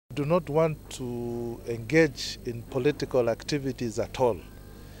Do not want to engage in political activities at all.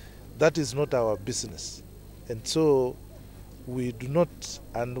 That is not our business. And so we do not,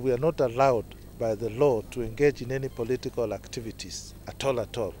 and we are not allowed by the law to engage in any political activities at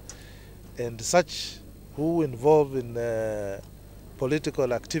all. And such who involve in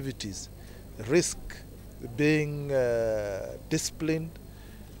political activities risk being disciplined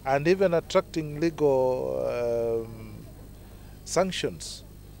and even attracting legal sanctions.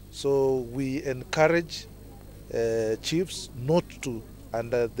 So we encourage chiefs not to, and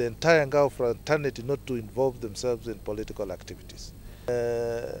the entire Ngao fraternity not to involve themselves in political activities.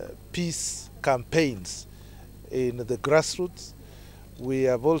 Peace campaigns in the grassroots. We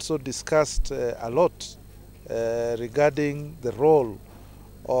have also discussed a lot regarding the role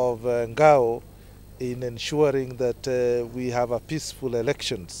of Ngao in ensuring that we have a peaceful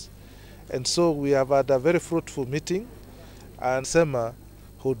elections. And so we have had a very fruitful meeting and sema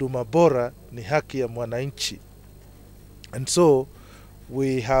huduma bora ni haki ya mwananchi. And so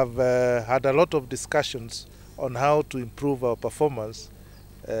we have had a lot of discussions on how to improve our performance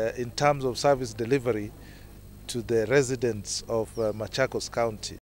in terms of service delivery to the residents of Machakos County.